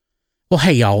Well,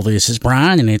 hey y'all, this is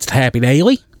Brian and it's the Happy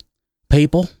Daily.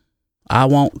 People, I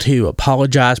want to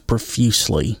apologize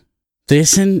profusely.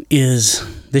 This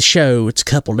show, it's a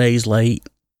couple days late,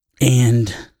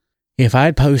 and if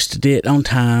I'd posted it on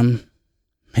time,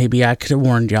 maybe I could have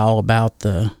warned y'all about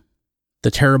the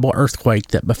terrible earthquake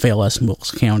that befell us in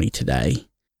Wilkes County today.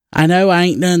 I know I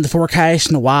ain't done the forecast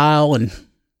in a while, and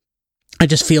I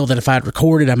just feel that if I'd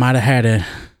recorded, I might have had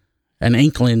an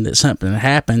inkling that something had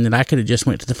happened, and I could have just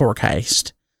went to the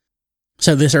forecast.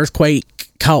 So this earthquake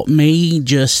caught me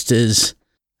just as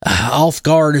off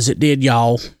guard as it did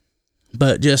y'all.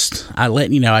 But I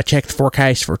letting you know, I checked the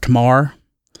forecast for tomorrow,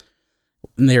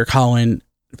 and they're calling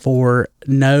for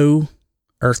no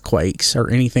earthquakes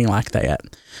or anything like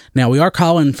that. Now, we are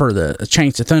calling for a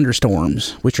chance of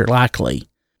thunderstorms, which are likely,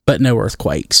 but no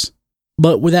earthquakes.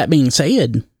 But with that being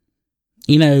said,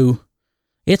 you know,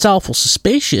 it's awful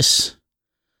suspicious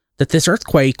that this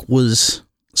earthquake was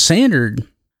centered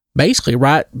basically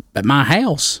right at my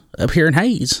house up here in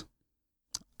Hayes.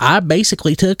 I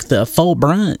basically took the full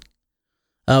brunt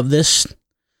of this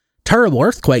terrible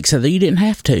earthquake so that you didn't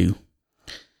have to.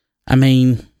 I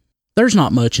mean, there's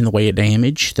not much in the way of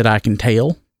damage that I can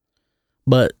tell,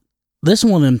 but this is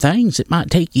one of them things, it might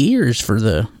take years for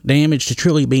the damage to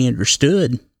truly be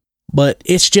understood. But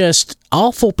it's just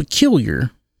awful peculiar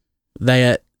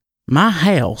that my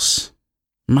house,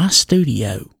 my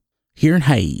studio here in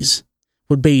Hayes,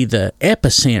 would be the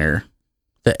epicenter,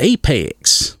 the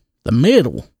apex, the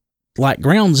middle, like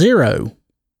ground zero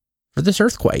for this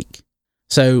earthquake.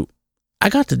 So I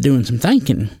got to doing some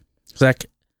thinking. It's like,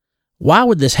 why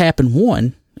would this happen,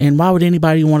 one? And why would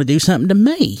anybody want to do something to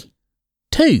me?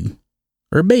 Two.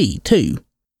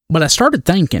 But I started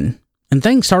thinking, and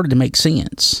things started to make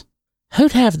sense.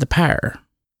 Who'd have the power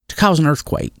to cause an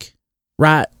earthquake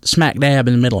right smack dab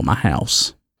in the middle of my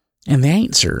house? And the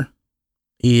answer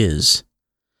is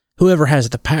whoever has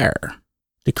the power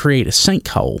to create a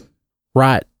sinkhole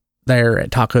right there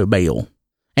at Taco Bell.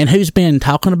 And who's been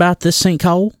talking about this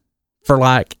sinkhole for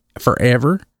like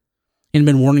forever and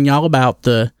been warning y'all about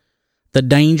the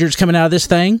dangers coming out of this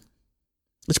thing?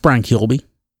 It's Brian Kilby.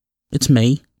 It's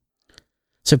me.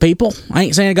 So people, I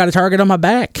ain't saying I got a target on my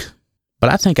back,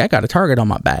 but I think I got a target on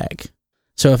my back.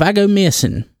 So if I go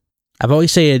missing, I've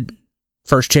always said,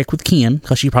 first check with Kim,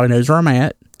 because she probably knows where I'm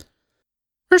at.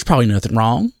 There's probably nothing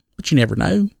wrong, but you never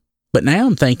know. But now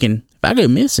I'm thinking, if I go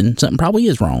missing, something probably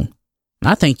is wrong.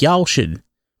 And I think y'all should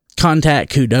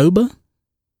contact Qdoba,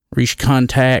 or you should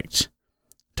contact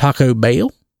Taco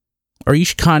Bell, or you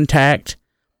should contact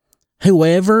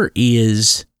whoever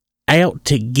is out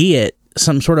to get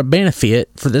some sort of benefit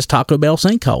for this Taco Bell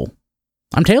sinkhole.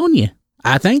 I'm telling you,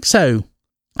 I think so.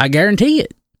 I guarantee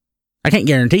it. I can't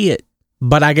guarantee it,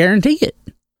 but I guarantee it.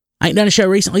 I ain't done a show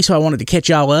recently, so I wanted to catch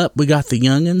y'all up. We got the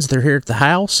youngins. They're here at the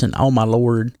house, and oh my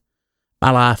Lord,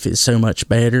 my life is so much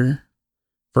better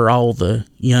for all the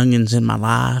youngins in my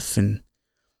life, and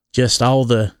just all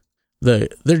they're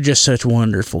just such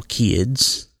wonderful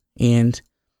kids. And,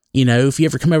 you know, if you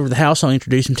ever come over to the house, I'll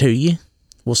introduce them to you.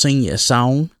 We'll sing you a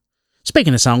song.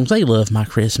 Speaking of songs, they love my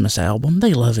Christmas album.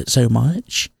 They love it so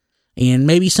much. And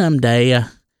maybe someday,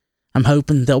 I'm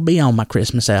hoping they'll be on my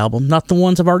Christmas album. Not the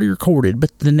ones I've already recorded,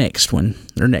 but the next one,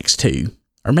 or next two.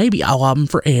 Or maybe all of them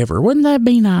forever. Wouldn't that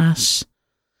be nice?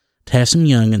 To have some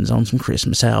youngins on some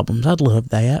Christmas albums. I'd love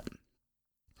that.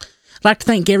 I'd like to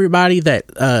thank everybody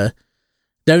that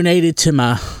donated to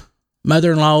my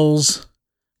mother-in-law's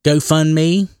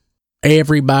GoFundMe.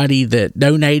 Everybody that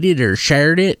donated or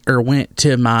shared it or went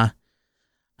to my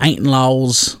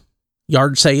aunt-in-law's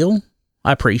yard sale.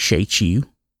 I appreciate you.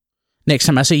 Next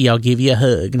time I see you, I'll give you a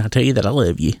hug, and I'll tell you that I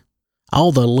love you.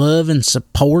 All the love and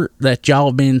support that y'all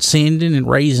have been sending and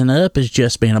raising up has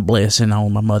just been a blessing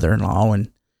on my mother-in-law,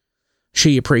 and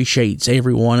she appreciates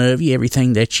every one of you,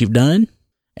 everything that you've done.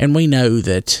 And we know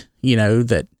that, you know,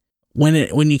 that when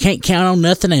you can't count on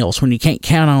nothing else, when you can't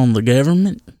count on the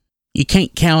government, you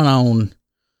can't count on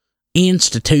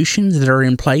institutions that are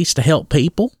in place to help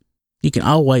people, you can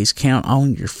always count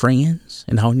on your friends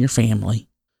and on your family.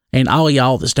 And all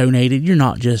y'all that's donated, you're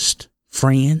not just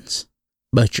friends,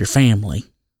 but you're family.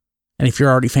 And if you're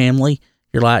already family,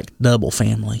 you're like double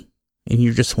family. And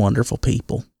you're just wonderful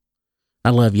people.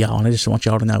 I love y'all, and I just want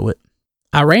y'all to know it.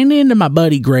 I ran into my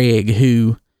buddy Greg,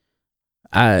 who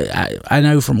I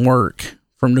know from work,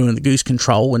 from doing the Goose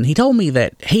Control, and he told me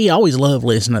that he always loved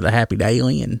listening to the Happy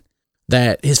Daily, and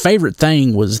that his favorite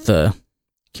thing was the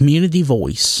community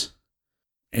voice.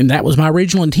 And that was my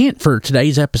original intent for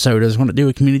today's episode. I was going to do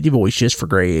a community voice just for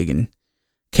Greg and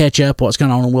catch up what's going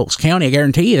on in Wilkes County. I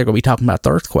guarantee you they're going to be talking about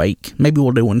the earthquake. Maybe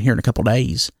we'll do one here in a couple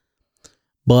days.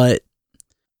 But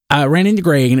I ran into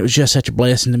Greg, and it was just such a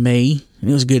blessing to me. And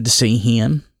it was good to see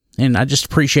him. And I just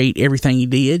appreciate everything he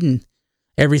did and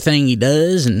everything he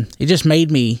does. And it just made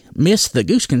me miss the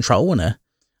Goose Control. And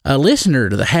a listener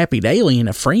to the Happy Daily and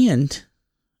a friend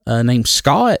named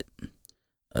Scott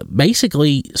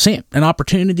basically sent an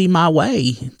opportunity my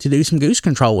way to do some goose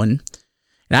control. And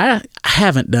I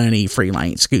haven't done any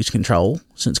freelance goose control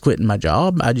since quitting my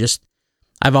job.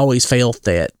 I've always felt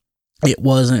that it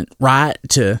wasn't right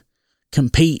to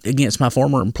compete against my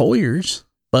former employers,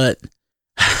 but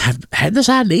I've had this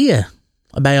idea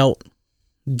about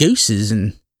gooses,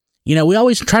 and, we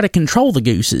always try to control the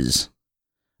gooses,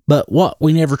 but what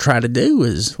we never try to do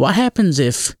is what happens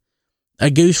if a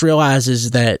goose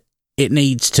realizes that it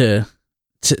needs to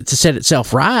set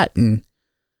itself right, and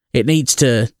it needs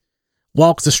to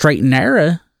walk the straight and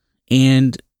narrow,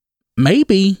 and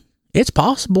maybe it's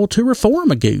possible to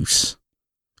reform a goose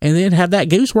and then have that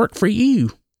goose work for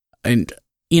you. And,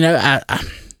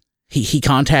 he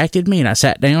contacted me, and I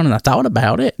sat down and I thought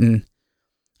about it, and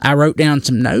I wrote down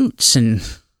some notes, and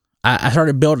I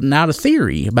started building out a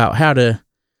theory about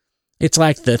it's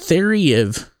like the theory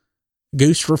of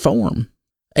goose reform.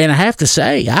 And I have to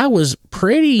say, I was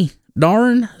pretty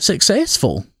darn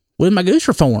successful with my goose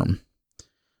reform.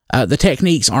 The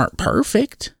techniques aren't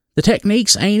perfect. The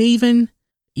techniques ain't even,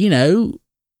 maybe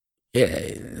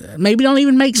don't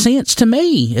even make sense to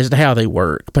me as to how they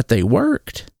work, but they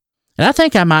worked. And I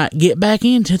think I might get back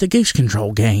into the goose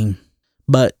control game,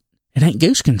 but it ain't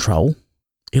goose control.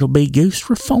 It'll be goose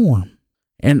reform.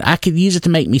 And I could use it to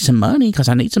make me some money, because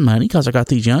I need some money, because I got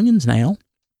these youngins now.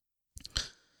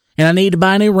 And I need to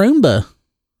buy a new Roomba.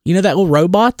 You know that little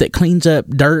robot that cleans up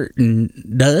dirt and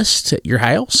dust at your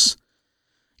house?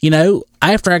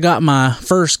 After I got my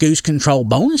first goose control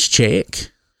bonus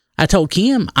check, I told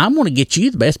Kim, I'm going to get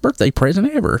you the best birthday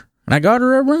present ever. And I got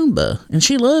her a Roomba, and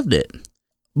she loved it.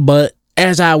 But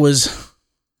as I was,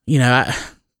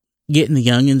 getting the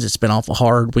youngins, it's been awful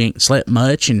hard. We ain't slept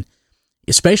much, and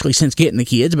especially since getting the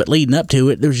kids, but leading up to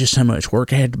it, there was just so much work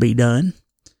that had to be done.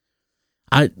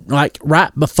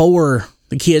 Right before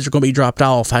the kids were going to be dropped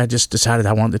off, I just decided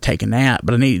I wanted to take a nap,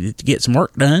 but I needed to get some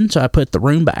work done, so I put the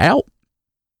Roomba out,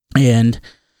 and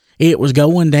it was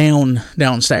going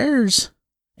downstairs,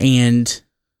 and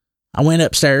I went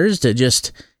upstairs to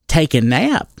just take a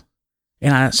nap,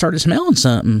 and I started smelling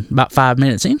something about 5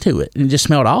 minutes into it, and it just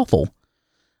smelled awful.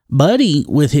 Buddy,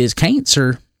 with his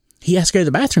cancer, he has to go to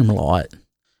the bathroom a lot,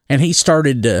 and he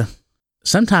started to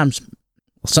sometimes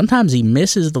he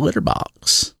misses the litter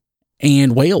box.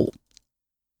 And,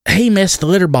 he missed the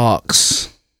litter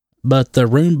box, but the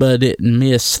Roomba didn't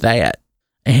miss that.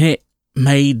 And it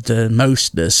made the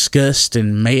most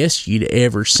disgusting mess you'd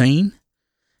ever seen.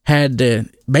 Had to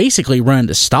basically run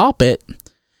to stop it.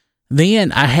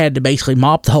 Then I had to basically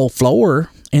mop the whole floor.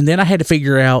 And then I had to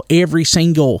figure out every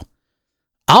single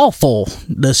awful,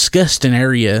 disgusting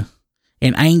area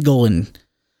and angle and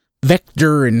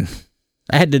vector. And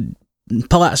I had to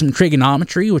pull out some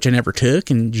trigonometry, which I never took,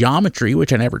 and geometry,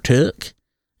 which I never took,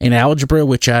 and algebra,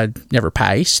 which I never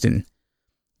passed, and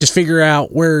just figure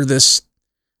out where this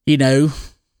poop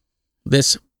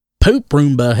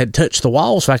Roomba had touched the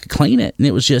wall so I could clean it, and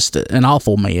it was just an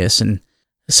awful mess. And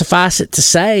suffice it to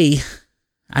say,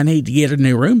 I need to get a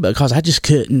new Roomba, because I just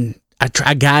couldn't.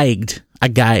 I gagged.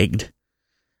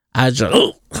 I was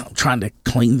I'm trying to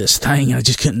clean this thing, and I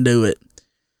just couldn't do it.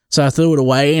 So I threw it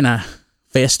away, and I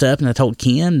fessed up, and I told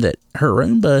Kim that her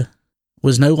Roomba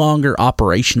was no longer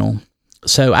operational.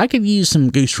 So I could use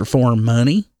some goose reform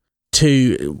money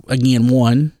to, again,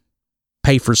 one,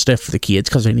 pay for stuff for the kids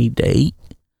because they need to eat.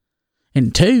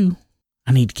 And two,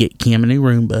 I need to get Kim a new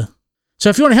Roomba. So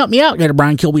if you want to help me out, go to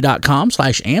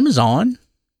briankilby.com/Amazon,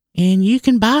 and you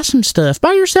can buy some stuff.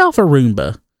 Buy yourself a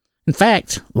Roomba. In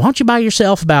fact, why don't you buy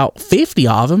yourself about 50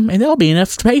 of them, and that'll be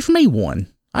enough to pay for me one.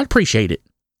 I'd appreciate it.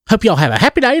 Hope y'all have a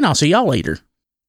happy day, and I'll see y'all later.